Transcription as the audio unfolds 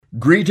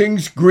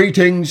Greetings,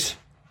 greetings,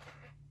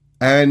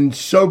 and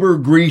sober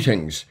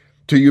greetings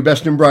to you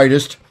best and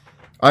brightest.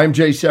 I'm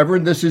Jay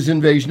Severin. This is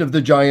Invasion of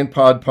the Giant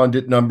Pod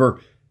Pundit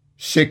number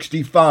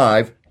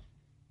 65.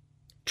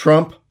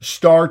 Trump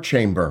Star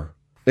Chamber.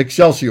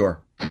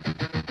 Excelsior.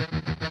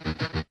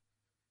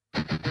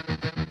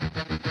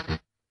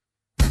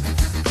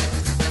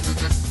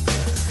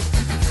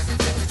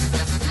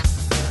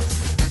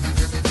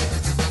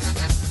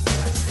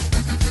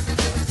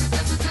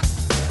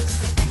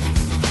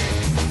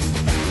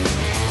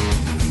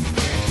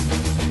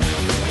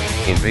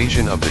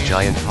 Invasion of the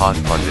Giant Pod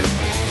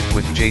Pundit,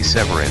 with Jay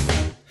Severin.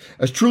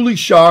 As truly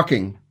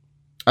shocking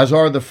as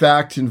are the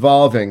facts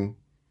involving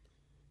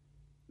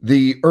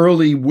the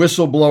early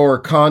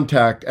whistleblower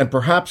contact and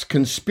perhaps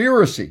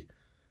conspiracy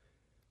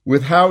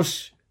with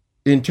House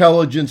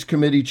Intelligence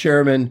Committee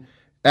Chairman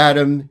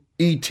Adam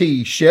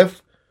E.T.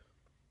 Schiff,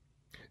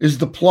 is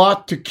the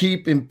plot to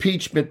keep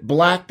impeachment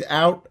blacked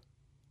out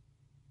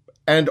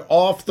and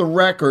off the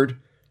record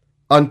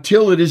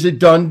until it is a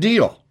done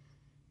deal.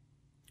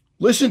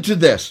 Listen to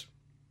this.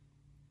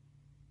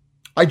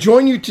 I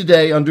join you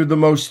today under the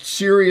most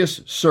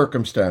serious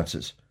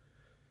circumstances.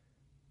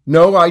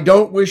 No, I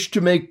don't wish to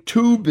make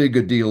too big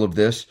a deal of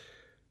this,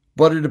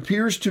 but it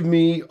appears to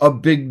me a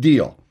big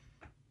deal.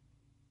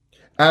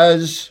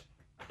 As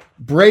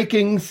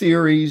breaking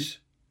theories,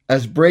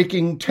 as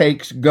breaking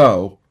takes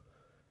go,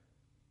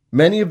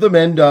 many of them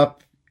end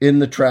up in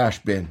the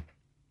trash bin,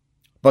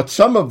 but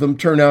some of them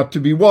turn out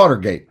to be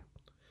Watergate.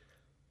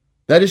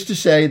 That is to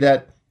say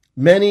that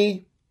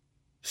many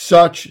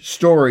such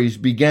stories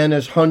began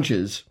as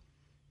hunches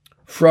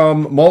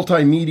from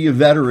multimedia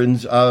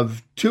veterans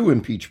of two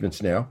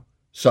impeachments now,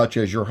 such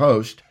as your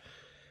host,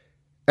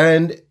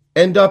 and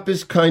end up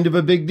as kind of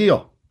a big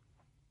deal.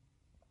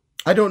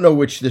 I don't know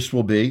which this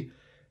will be.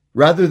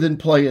 Rather than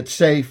play it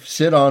safe,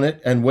 sit on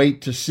it and wait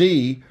to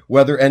see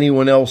whether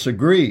anyone else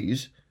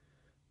agrees,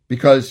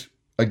 because,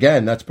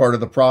 again, that's part of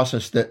the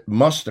process that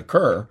must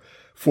occur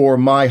for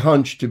my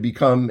hunch to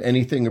become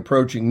anything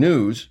approaching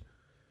news.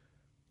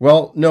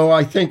 Well, no,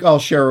 I think I'll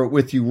share it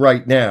with you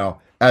right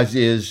now, as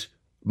is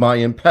my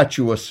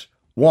impetuous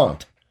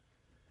want.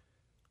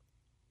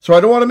 So I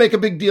don't want to make a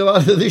big deal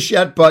out of this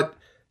yet, but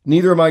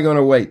neither am I going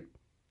to wait.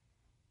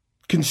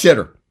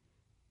 Consider.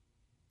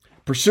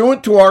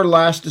 Pursuant to our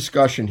last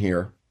discussion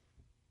here,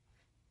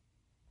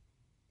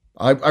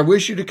 I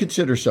wish you to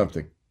consider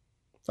something.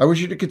 I wish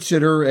you to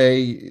consider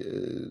a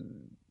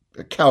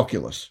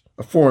calculus,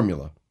 a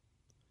formula.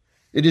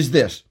 It is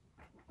this,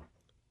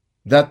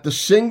 that the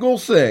single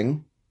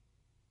thing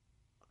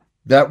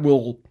that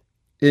will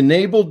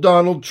enable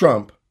Donald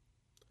Trump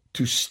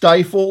to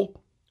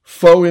stifle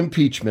faux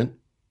impeachment,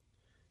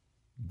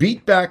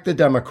 beat back the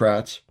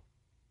Democrats,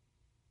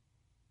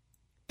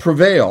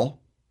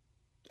 prevail,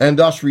 and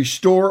thus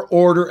restore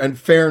order and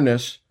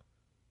fairness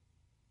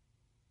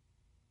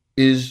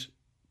is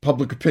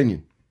public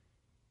opinion.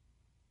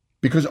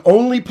 Because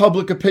only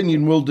public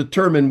opinion will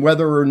determine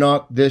whether or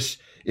not this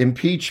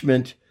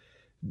impeachment,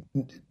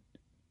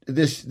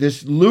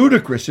 this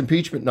ludicrous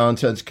impeachment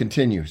nonsense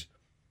continues.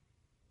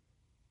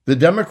 The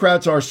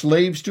Democrats are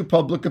slaves to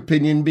public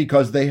opinion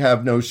because they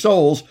have no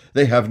souls,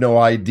 they have no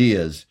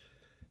ideas.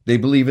 They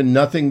believe in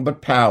nothing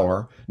but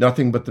power,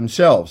 nothing but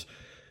themselves.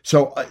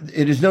 So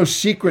it is no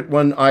secret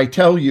when I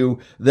tell you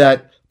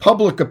that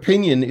public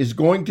opinion is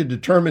going to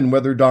determine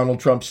whether Donald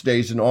Trump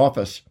stays in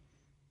office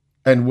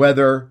and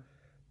whether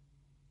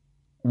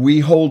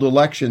we hold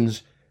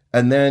elections,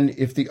 and then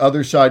if the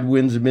other side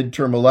wins a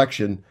midterm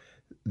election,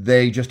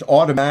 they just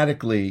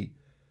automatically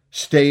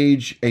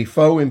stage a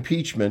faux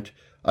impeachment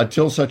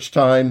until such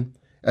time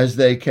as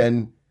they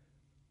can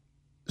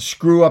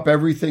screw up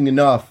everything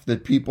enough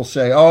that people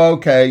say, oh,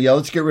 okay, yeah,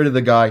 let's get rid of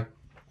the guy.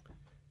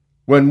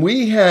 When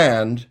we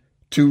hand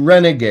to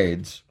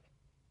renegades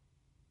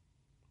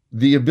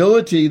the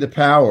ability, the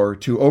power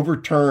to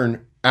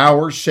overturn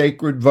our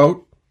sacred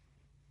vote,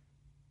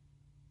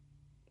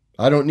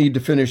 I don't need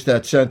to finish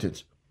that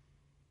sentence.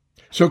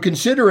 So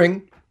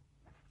considering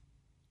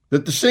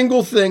that the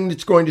single thing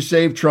that's going to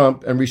save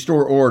Trump and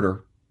restore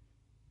order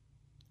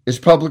is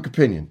public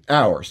opinion,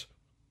 ours,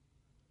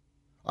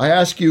 I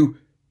ask you,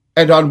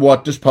 and on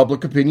what does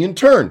public opinion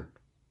turn?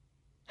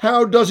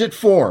 How does it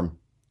form?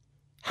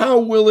 How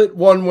will it,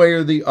 one way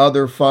or the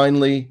other,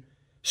 finally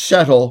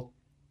settle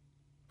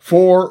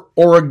for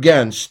or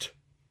against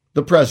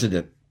the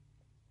president?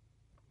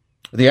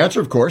 The answer,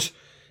 of course,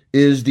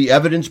 is the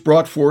evidence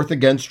brought forth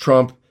against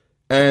Trump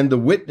and the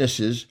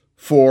witnesses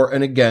for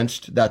and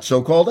against that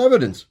so-called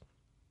evidence.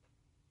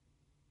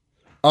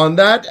 On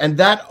that and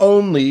that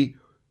only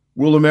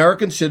will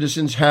American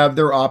citizens have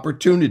their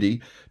opportunity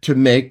to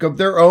make of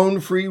their own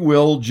free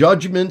will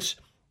judgments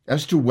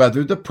as to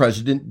whether the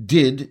president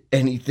did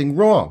anything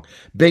wrong,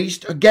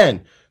 based,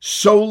 again,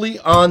 solely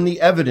on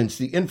the evidence,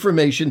 the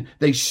information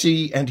they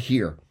see and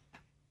hear.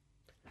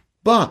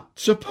 But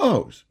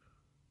suppose,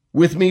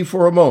 with me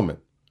for a moment,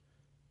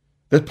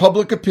 that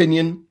public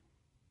opinion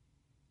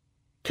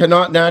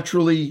cannot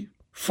naturally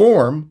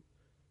form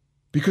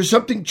because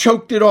something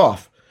choked it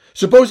off.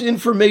 Suppose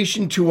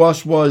information to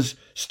us was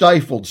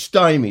stifled,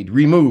 stymied,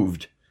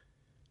 removed.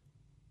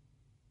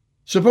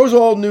 Suppose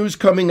all news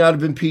coming out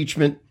of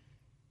impeachment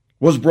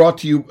was brought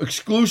to you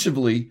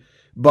exclusively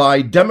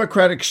by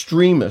Democrat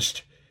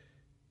extremist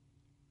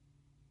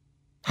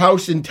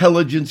House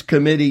Intelligence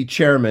Committee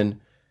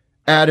Chairman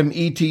Adam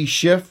E.T.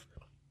 Schiff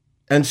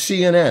and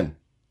CNN.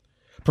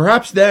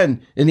 Perhaps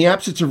then, in the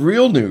absence of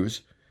real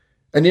news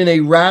and in a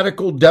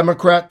radical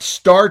Democrat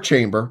star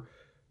chamber,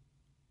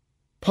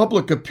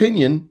 public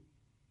opinion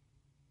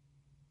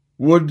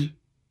would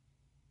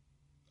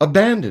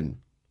abandon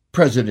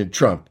President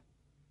Trump.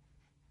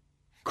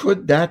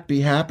 Could that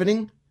be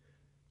happening?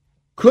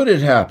 Could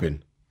it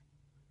happen?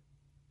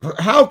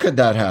 How could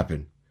that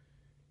happen?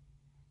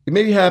 It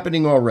may be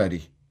happening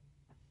already.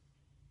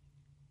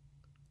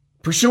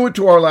 Pursuant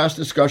to our last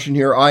discussion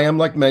here, I am,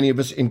 like many of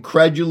us,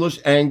 incredulous,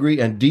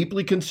 angry, and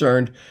deeply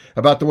concerned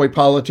about the way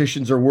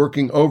politicians are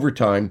working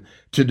overtime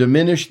to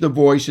diminish the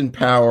voice and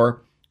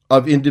power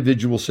of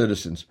individual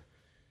citizens,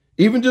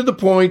 even to the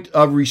point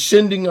of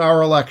rescinding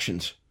our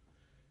elections,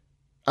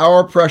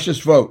 our precious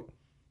vote.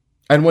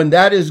 And when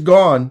that is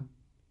gone,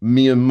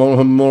 this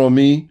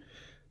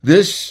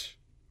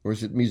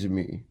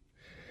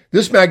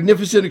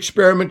magnificent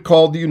experiment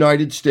called the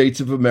United States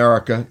of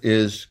America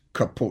is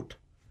kaput.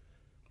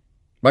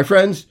 My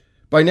friends,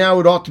 by now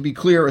it ought to be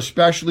clear,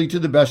 especially to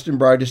the best and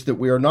brightest, that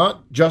we are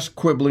not just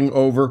quibbling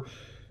over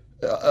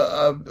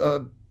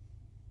a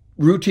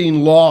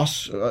routine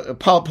loss, a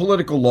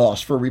political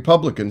loss for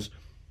Republicans,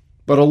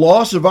 but a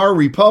loss of our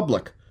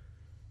republic.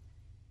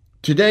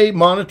 Today,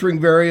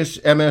 monitoring various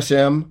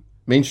MSM,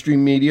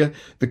 mainstream media,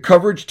 the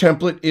coverage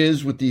template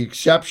is, with the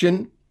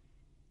exception,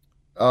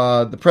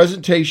 the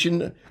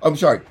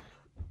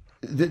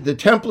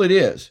template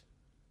is,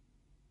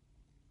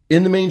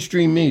 in the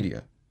mainstream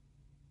media,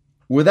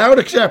 without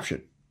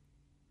exception,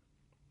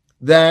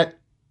 that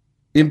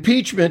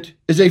impeachment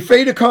is a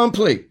fait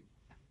accompli.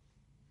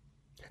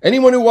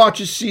 Anyone who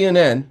watches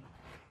CNN,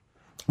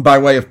 by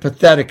way of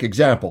pathetic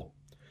example,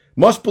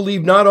 must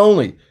believe not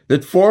only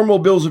that formal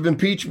bills of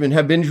impeachment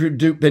have been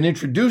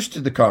introduced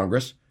to the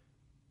Congress,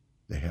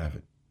 they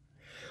haven't,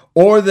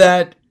 or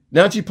that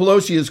Nancy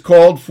Pelosi has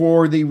called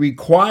for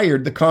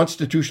the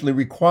constitutionally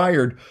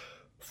required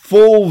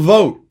full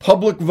vote,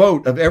 public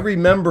vote of every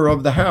member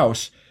of the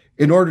House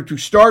in order to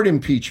start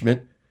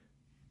impeachment.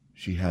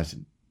 She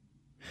hasn't.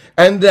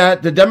 And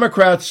that the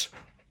Democrats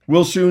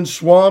will soon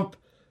swamp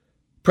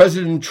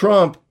President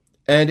Trump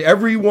and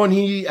everyone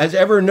he has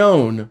ever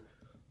known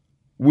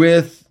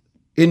with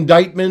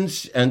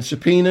indictments and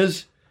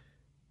subpoenas.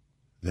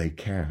 They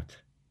can't,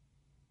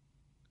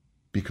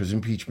 because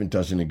impeachment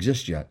doesn't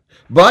exist yet.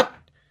 But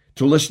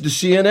to listen to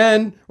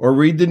CNN or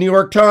read the New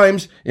York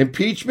Times,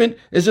 impeachment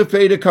is a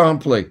fait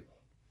accompli.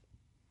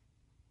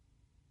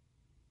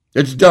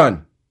 It's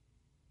done.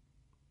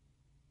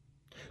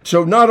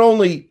 So not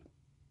only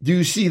do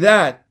you see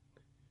that,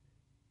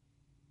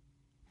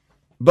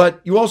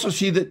 but you also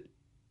see that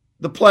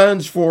the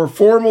plans for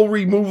formal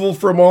removal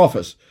from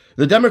office.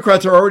 The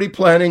Democrats are already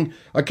planning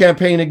a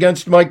campaign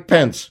against Mike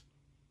Pence.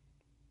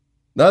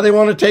 Now they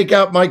want to take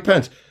out Mike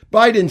Pence.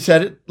 Biden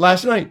said it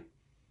last night.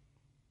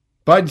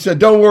 Biden said,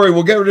 don't worry,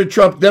 we'll get rid of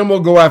Trump, then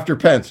we'll go after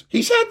Pence.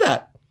 He said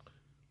that.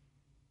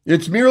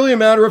 It's merely a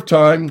matter of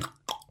time,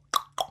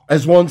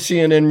 as one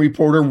CNN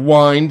reporter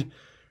whined.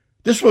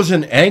 This was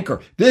an anchor.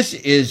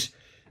 This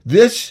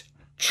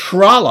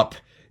trollop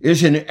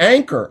is an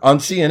anchor on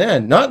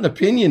CNN, not an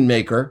opinion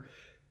maker.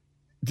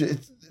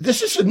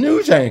 This is a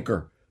news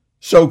anchor,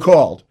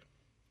 so-called.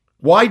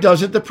 Why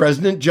doesn't the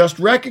president just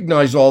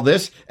recognize all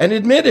this and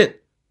admit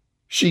it?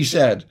 She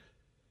said.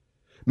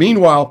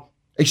 Meanwhile,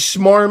 a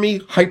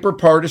smarmy,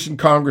 hyper-partisan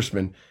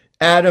congressman,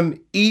 Adam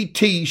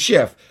E.T.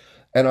 Schiff,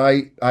 and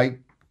I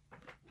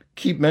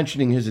keep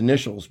mentioning his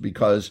initials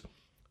because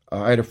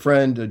I had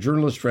a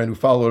journalist friend who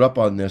followed up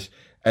on this,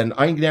 and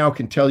I now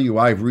can tell you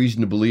I have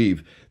reason to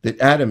believe that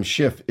Adam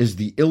Schiff is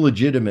the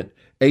illegitimate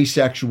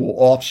asexual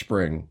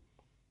offspring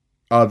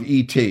of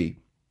E.T.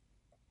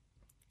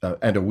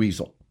 And a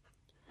weasel.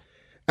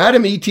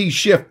 Adam E.T.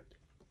 Schiff,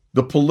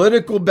 the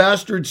political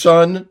bastard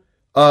son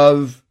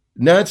of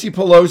Nancy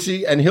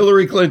Pelosi and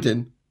Hillary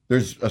Clinton,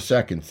 there's a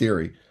second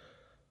theory,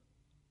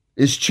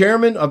 is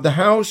chairman of the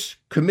House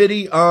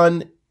Committee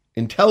on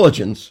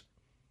Intelligence,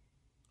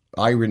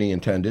 irony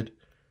intended.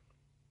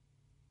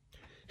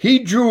 He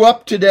drew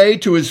up today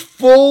to his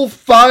full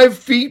 5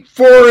 feet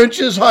 4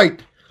 inches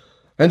height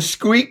and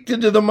squeaked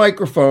into the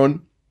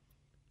microphone,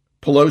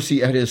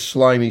 Pelosi at his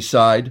slimy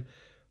side,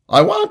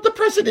 I want the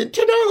president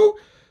to know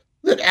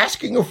that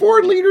asking a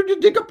foreign leader to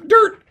dig up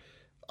dirt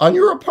on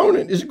your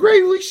opponent is a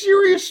gravely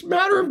serious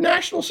matter of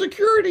national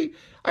security.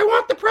 I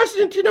want the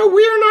president to know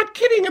we are not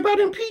kidding about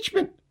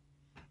impeachment.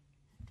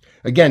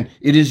 Again,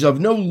 it is of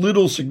no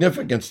little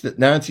significance that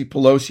Nancy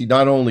Pelosi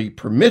not only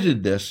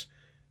permitted this,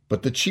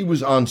 but that she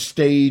was on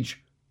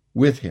stage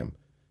with him.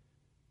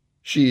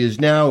 She is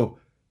now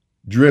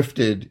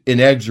drifted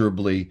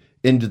inexorably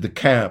into the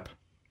camp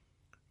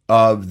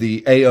of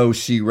the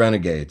AOC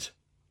renegades.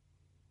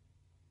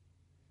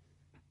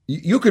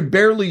 You could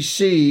barely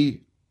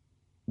see,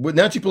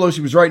 Nancy Pelosi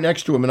was right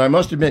next to him, and I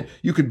must admit,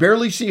 you could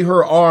barely see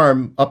her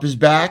arm up his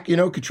back,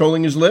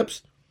 controlling his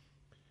lips.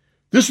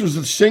 This was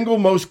the single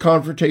most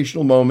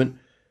confrontational moment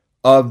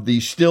of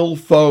the still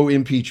faux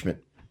impeachment.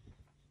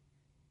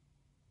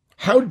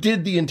 How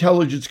did the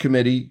Intelligence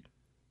Committee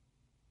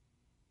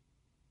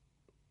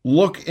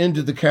look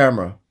into the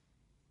camera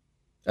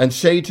and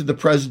say to the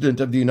President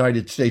of the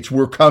United States,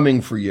 "We're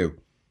coming for you"?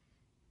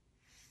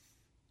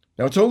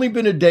 Now, it's only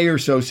been a day or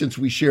so since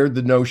we shared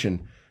the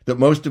notion that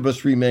most of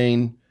us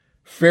remain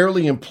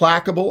fairly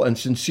implacable and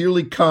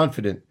sincerely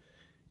confident,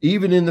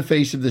 even in the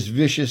face of this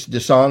vicious,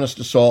 dishonest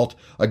assault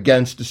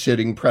against a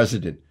sitting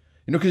president.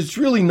 Because it's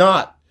really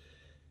not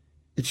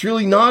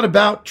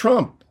about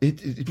Trump.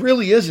 It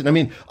really isn't. I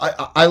mean,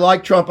 I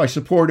like Trump. I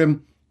support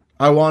him.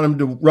 I want him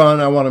to run.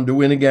 I want him to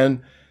win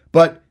again.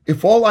 But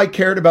if all I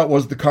cared about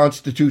was the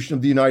Constitution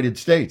of the United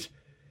States,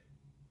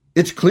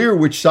 it's clear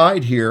which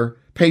side here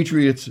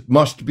patriots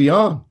must be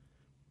on.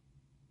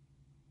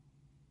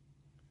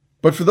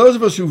 But for those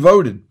of us who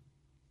voted,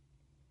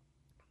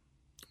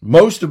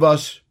 most of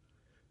us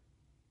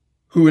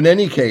who in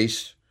any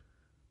case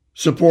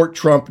support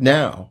Trump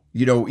now,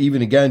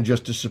 even again,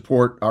 just to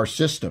support our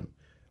system,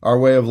 our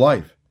way of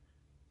life.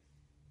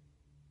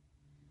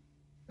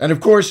 And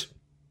of course,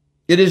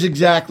 it is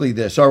exactly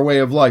this, our way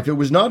of life. It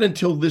was not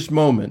until this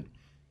moment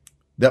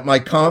that my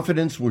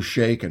confidence was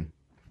shaken.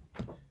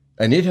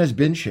 And it has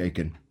been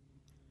shaken.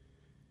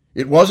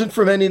 It wasn't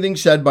from anything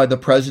said by the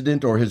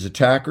president or his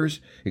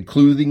attackers,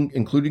 including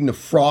the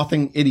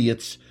frothing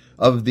idiots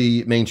of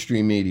the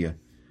mainstream media.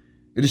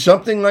 It is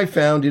something I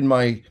found in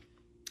my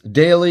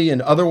daily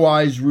and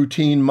otherwise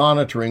routine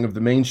monitoring of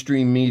the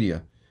mainstream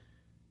media.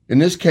 In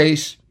this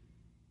case,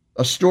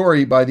 a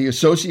story by the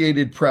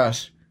Associated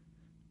Press,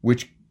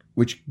 which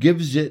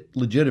gives it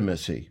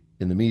legitimacy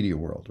in the media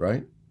world,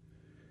 right?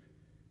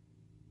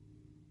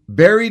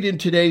 Buried in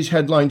today's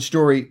headline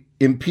story,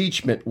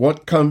 "Impeachment,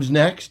 What Comes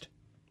Next?"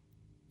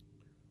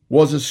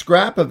 was a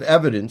scrap of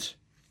evidence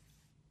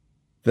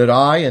that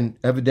I, and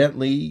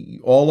evidently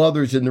all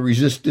others in the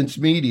resistance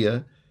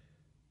media,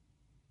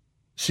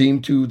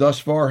 seem to thus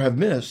far have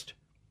missed.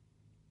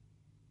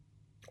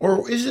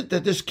 Or is it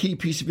that this key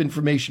piece of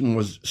information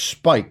was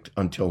spiked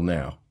until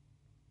now?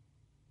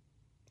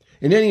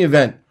 In any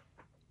event,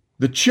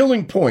 the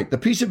chilling point, the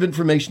piece of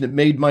information that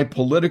made my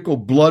political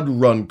blood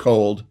run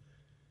cold,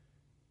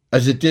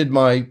 as it did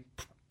my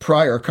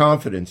prior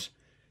confidence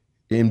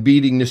in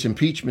beating this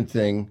impeachment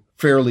thing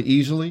fairly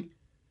easily,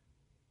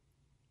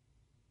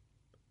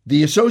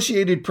 the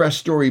Associated Press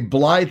story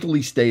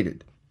blithely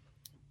stated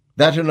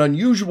that an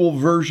unusual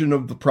version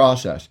of the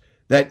process,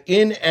 that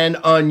in an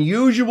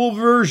unusual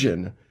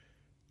version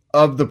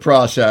of the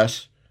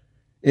process,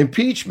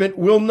 impeachment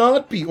will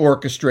not be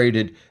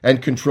orchestrated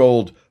and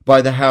controlled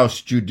by the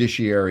House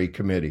Judiciary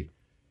Committee.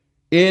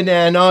 In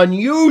an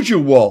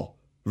unusual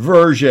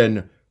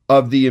version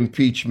of the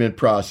impeachment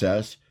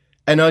process,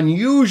 an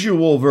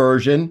unusual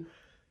version,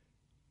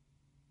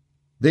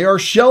 they are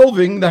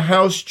shelving the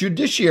House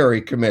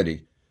Judiciary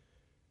Committee,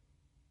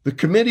 the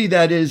committee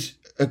that is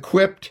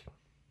equipped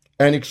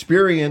and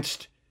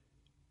experienced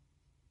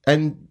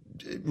and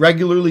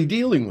regularly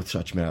dealing with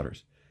such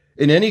matters.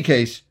 In any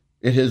case,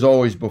 it has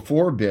always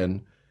before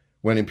been,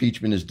 when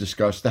impeachment is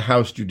discussed, the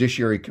House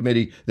Judiciary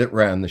Committee that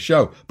ran the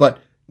show. But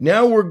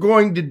now we're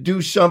going to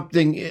do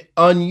something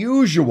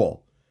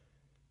unusual.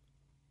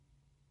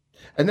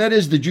 And that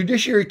is, the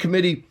Judiciary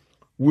Committee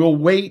will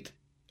wait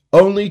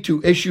only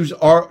to issue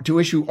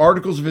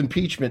articles of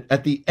impeachment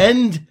at the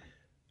end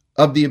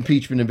of the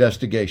impeachment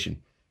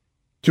investigation,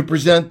 to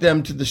present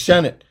them to the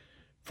Senate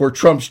for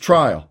Trump's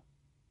trial.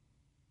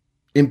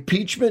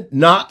 Impeachment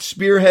not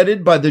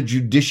spearheaded by the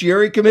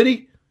Judiciary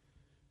Committee?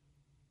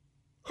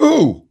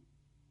 Who?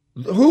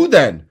 Who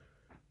then?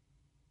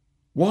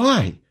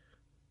 Why?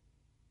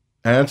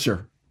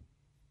 Answer.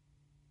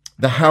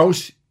 The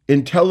House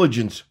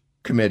Intelligence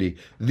Committee,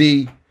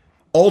 the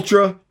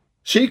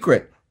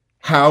ultra-secret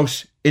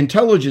House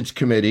Intelligence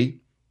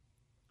Committee,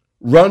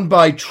 run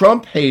by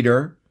Trump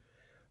hater,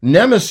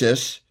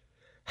 nemesis,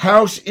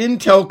 House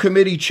Intel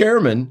Committee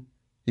Chairman,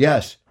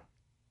 yes,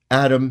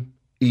 Adam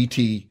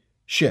E.T.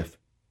 Schiff.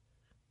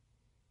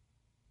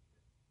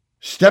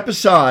 Step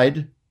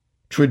aside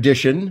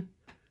tradition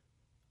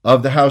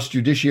of the House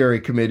Judiciary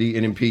Committee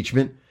in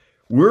impeachment.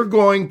 We're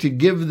going to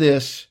give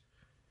this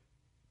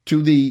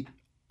to the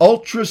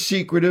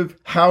ultra-secretive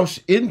House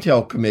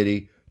Intel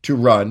Committee to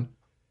run,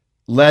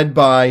 led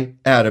by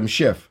Adam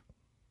Schiff.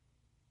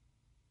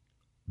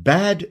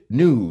 Bad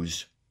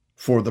news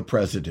for the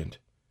president,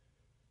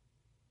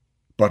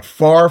 but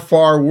far,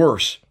 far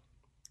worse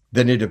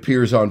than it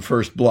appears on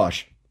first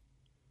blush.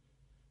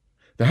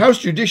 The House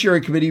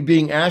Judiciary Committee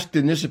being asked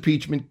in this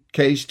impeachment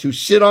case to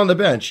sit on the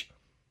bench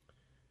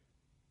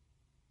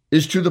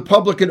is to the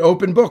public an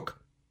open book.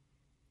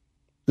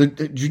 The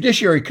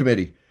Judiciary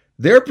Committee,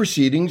 their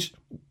proceedings,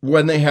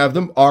 when they have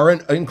them,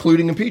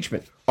 including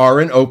impeachment, are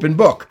an open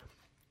book.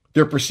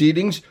 Their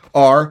proceedings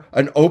are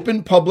an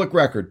open public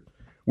record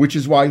which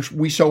is why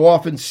we so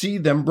often see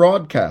them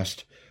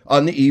broadcast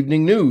on the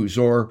evening news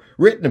or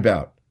written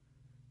about.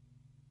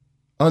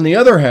 On the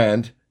other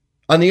hand,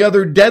 on the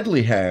other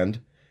deadly hand,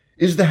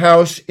 is the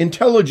House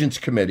Intelligence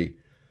Committee,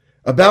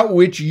 about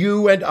which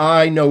you and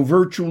I know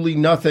virtually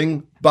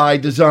nothing by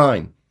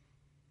design,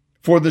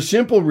 for the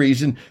simple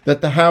reason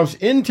that the House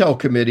Intel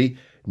Committee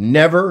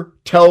never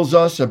tells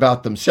us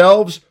about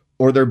themselves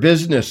or their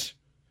business.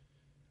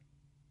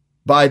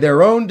 By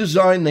their own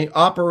design, they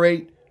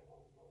operate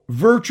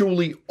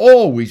virtually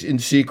always in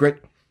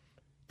secret.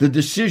 The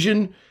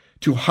decision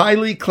to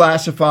highly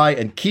classify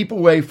and keep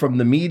away from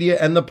the media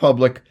and the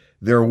public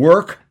their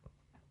work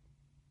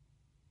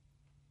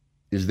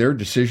is their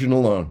decision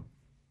alone.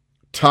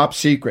 Top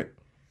secret.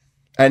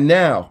 And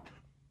now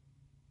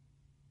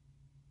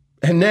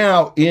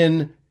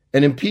in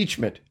an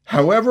impeachment,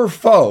 however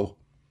faux,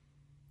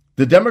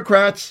 the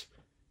Democrats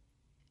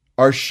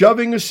are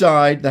shoving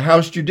aside the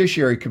House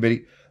Judiciary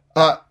Committee.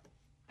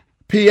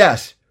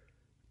 P.S.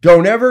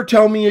 Don't ever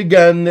tell me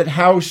again that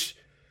House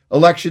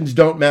elections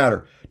don't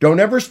matter. Don't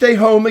ever stay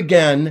home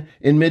again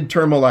in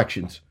midterm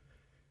elections.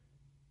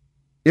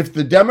 If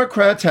the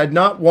Democrats had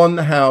not won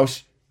the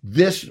House,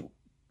 this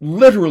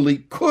literally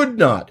could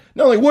not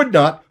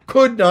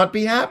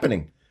be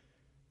happening.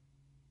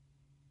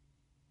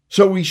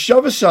 So we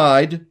shove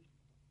aside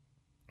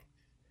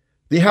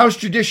the House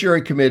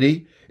Judiciary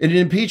Committee in an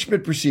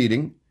impeachment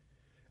proceeding,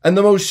 and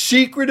the most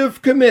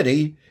secretive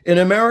committee in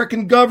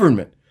American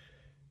government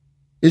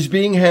is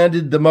being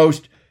handed the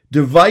most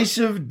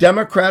divisive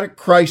democratic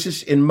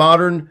crisis in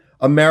modern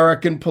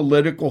American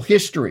political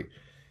history.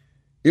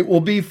 It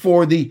will be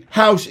for the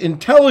House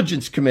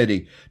Intelligence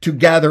Committee to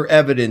gather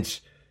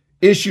evidence,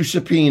 issue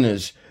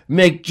subpoenas,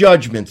 make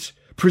judgments,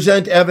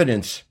 present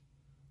evidence.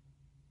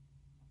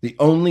 The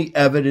only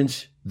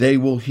evidence they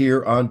will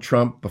hear on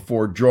Trump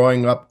before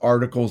drawing up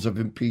articles of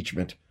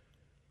impeachment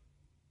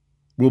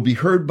will be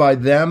heard by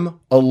them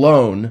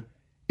alone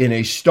in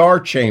a star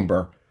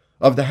chamber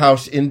of the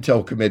House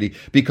Intel Committee,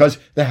 because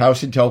the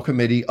House Intel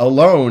Committee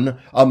alone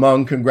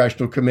among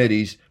congressional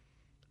committees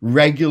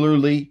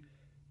regularly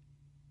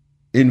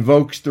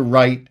invokes the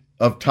right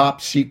of top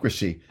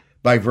secrecy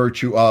by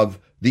virtue of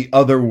the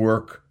other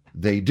work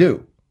they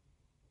do.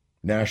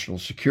 National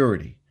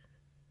security,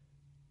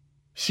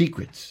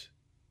 secrets,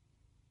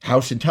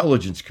 House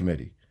Intelligence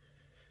Committee.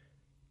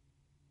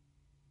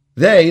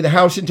 The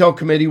House Intel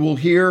Committee, will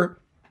hear,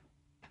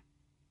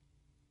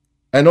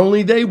 and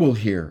only they will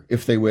hear,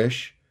 if they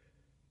wish,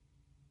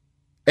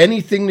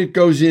 anything that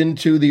goes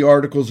into the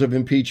articles of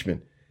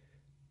impeachment.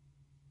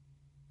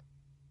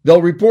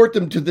 They'll report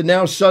them to the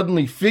now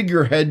suddenly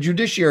figurehead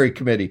Judiciary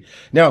Committee.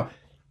 Now,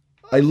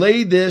 I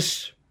lay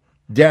this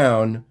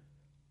down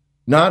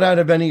not out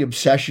of any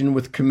obsession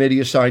with committee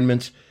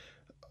assignments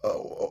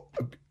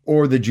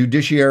or the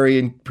judiciary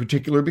in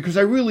particular, because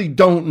I really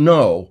don't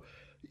know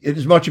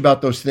as much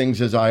about those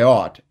things as I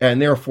ought,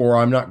 and therefore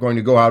I'm not going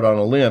to go out on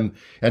a limb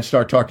and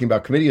start talking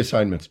about committee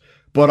assignments.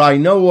 But I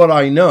know what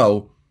I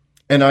know,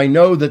 and I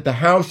know that the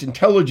House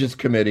Intelligence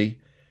Committee,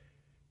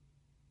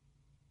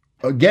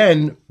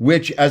 again,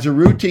 which as a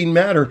routine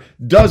matter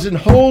doesn't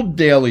hold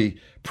daily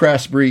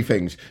press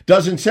briefings,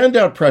 doesn't send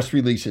out press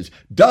releases,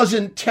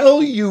 doesn't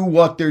tell you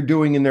what they're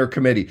doing in their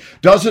committee,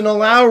 doesn't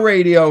allow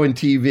radio and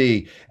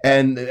TV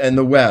and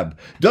the web,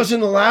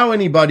 doesn't allow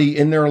anybody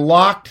in their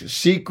locked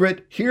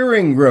secret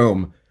hearing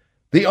room.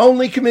 The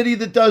only committee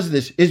that does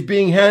this is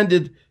being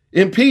handed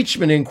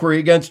impeachment inquiry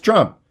against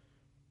Trump.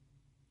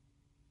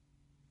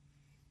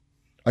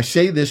 I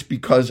say this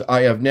because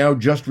I have now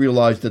just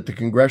realized that the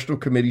congressional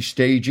committee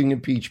staging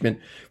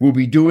impeachment will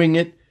be doing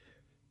it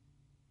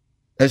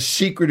as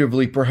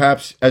secretively,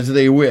 perhaps, as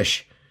they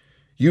wish,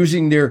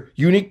 using their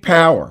unique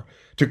power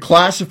to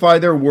classify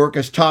their work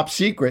as top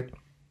secret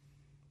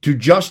to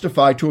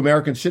justify to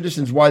American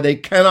citizens why they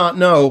cannot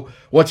know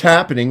what's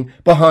happening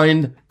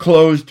behind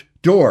closed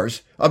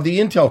doors of the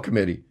Intel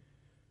Committee.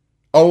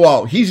 Oh,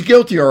 well, he's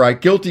guilty, all right.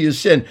 Guilty is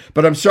sin.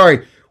 But I'm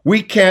sorry,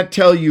 we can't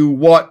tell you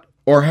what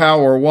or how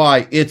or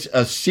why. It's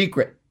a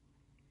secret.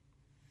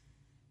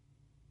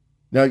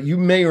 Now, you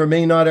may or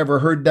may not ever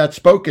heard that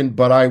spoken,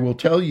 but I will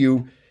tell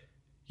you,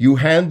 you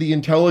hand the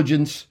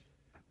impeachment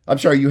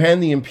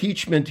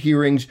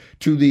hearings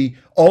to the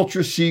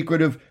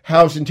ultra-secretive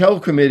House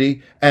Intel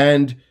Committee,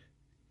 and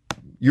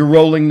you're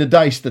rolling the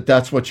dice that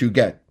that's what you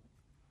get.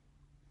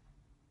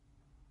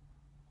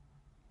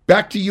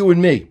 Back to you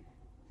and me.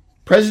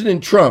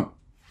 President Trump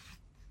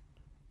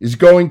is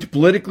going to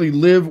politically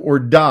live or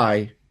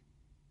die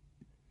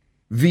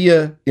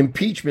via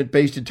impeachment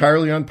based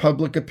entirely on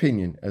public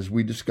opinion, as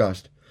we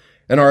discussed.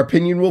 And our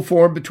opinion will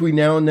form between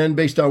now and then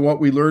based on what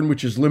we learn,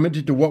 which is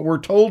limited to what we're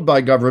told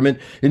by government.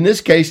 In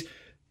this case,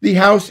 the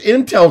House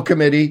Intel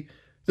Committee,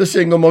 the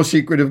single most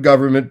secretive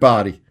government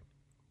body,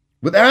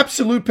 with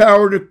absolute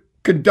power to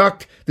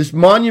conduct this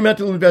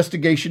monumental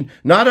investigation,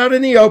 not out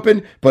in the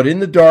open, but in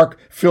the dark,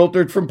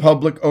 filtered from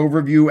public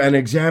overview and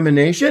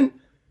examination.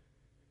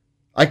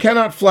 I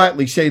cannot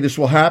flatly say this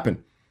will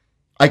happen.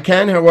 I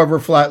can, however,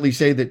 flatly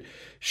say that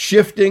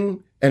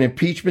shifting an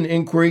impeachment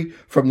inquiry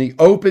from the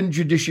open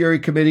Judiciary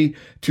Committee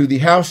to the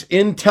House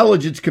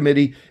Intelligence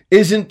Committee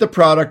isn't the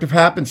product of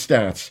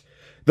happenstance,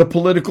 the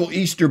political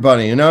Easter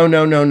bunny.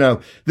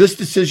 No. This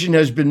decision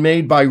has been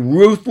made by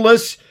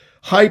ruthless,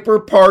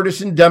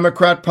 hyper-partisan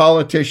Democrat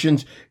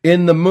politicians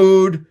in the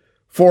mood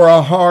for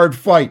a hard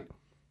fight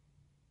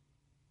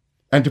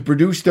and to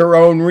produce their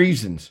own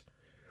reasons,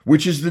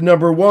 which is the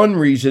number one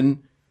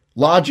reason,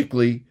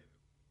 logically,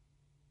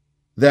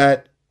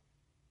 that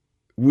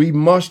we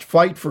must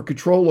fight for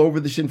control over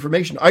this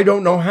information. I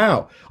don't know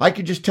how. I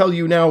could just tell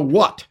you now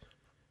what.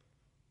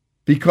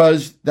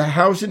 Because the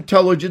House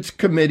Intelligence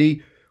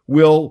Committee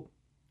will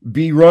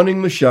be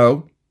running the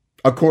show,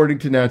 according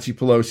to Nancy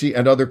Pelosi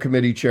and other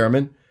committee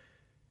chairmen.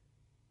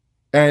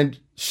 And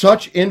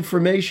such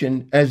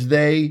information as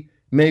they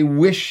may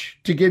wish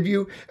to give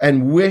you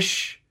and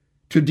wish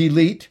to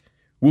delete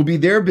will be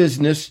their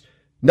business,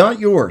 not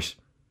yours.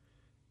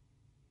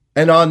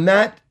 And on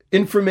that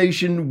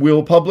information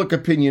will public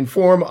opinion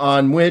form,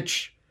 on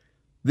which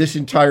this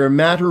entire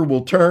matter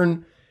will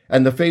turn,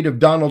 and the fate of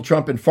Donald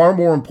Trump, and far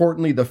more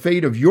importantly, the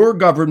fate of your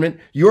government,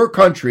 your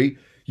country,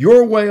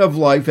 your way of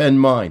life, and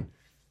mine.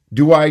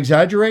 Do I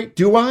exaggerate?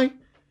 Do I?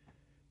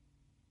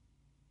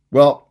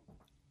 Well,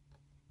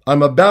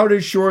 I'm about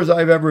as sure as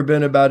I've ever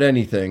been about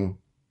anything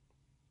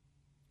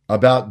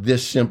about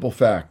this simple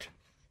fact.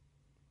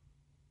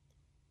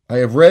 I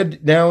have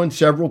read now in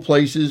several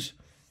places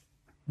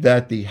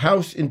that the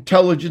House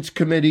Intelligence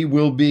Committee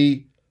will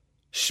be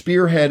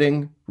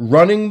spearheading,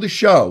 running the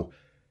show,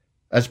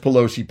 as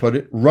Pelosi put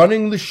it,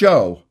 running the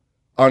show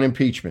on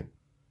impeachment.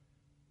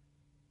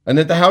 And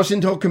that the House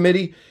Intel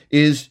Committee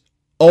is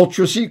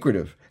ultra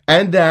secretive,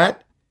 and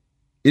that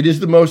it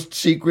is the most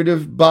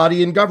secretive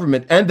body in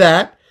government, and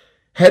that,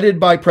 headed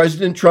by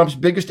President Trump's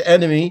biggest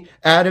enemy,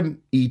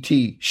 Adam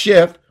E.T.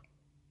 Schiff,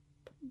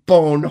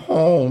 bone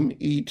home,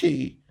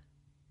 E.T.,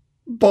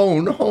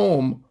 bone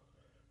home.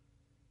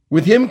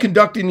 With him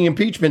conducting the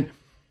impeachment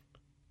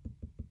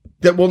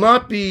that will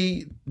not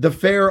be the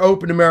fair,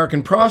 open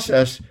American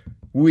process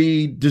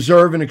we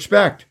deserve and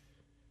expect.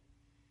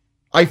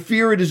 I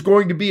fear it is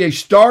going to be a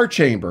star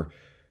chamber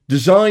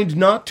designed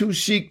not to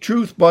seek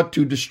truth, but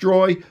to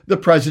destroy the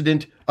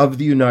President of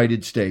the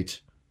United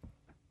States.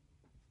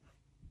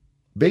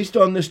 Based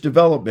on this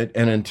development,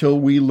 and until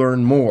we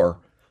learn more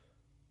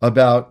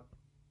about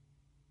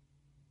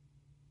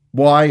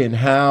why and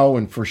how,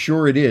 and for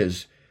sure it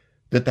is,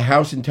 that the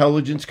House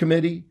Intelligence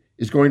Committee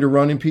is going to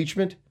run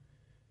impeachment,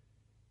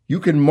 you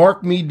can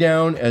mark me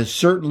down as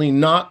certainly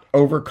not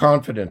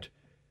overconfident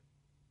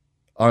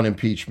on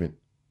impeachment.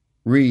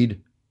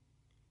 Read,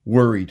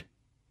 worried.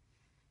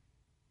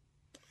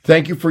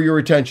 Thank you for your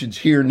attentions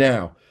here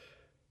now.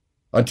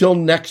 Until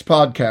next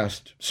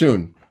podcast,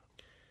 soon.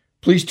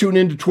 Please tune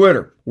into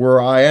Twitter, where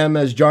I am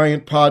as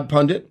Giant Pod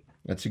Pundit.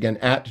 That's again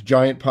at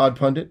Giant Pod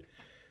Pundit.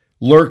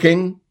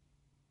 Lurking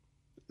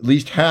at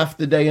least half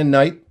the day and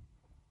night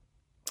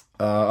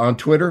on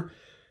Twitter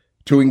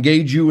to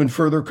engage you in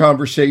further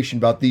conversation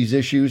about these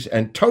issues,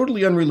 and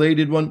totally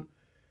unrelated one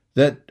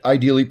that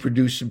ideally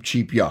produce some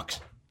cheap yucks.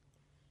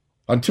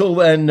 Until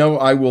then, no,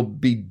 I will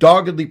be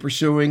doggedly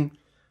pursuing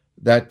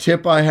that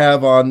tip I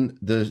have on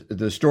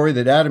the story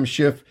that Adam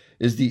Schiff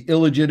is the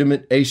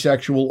illegitimate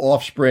asexual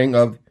offspring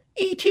of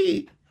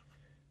E.T.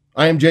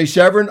 I am Jay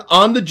Severin,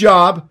 on the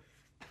job.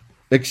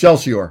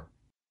 Excelsior.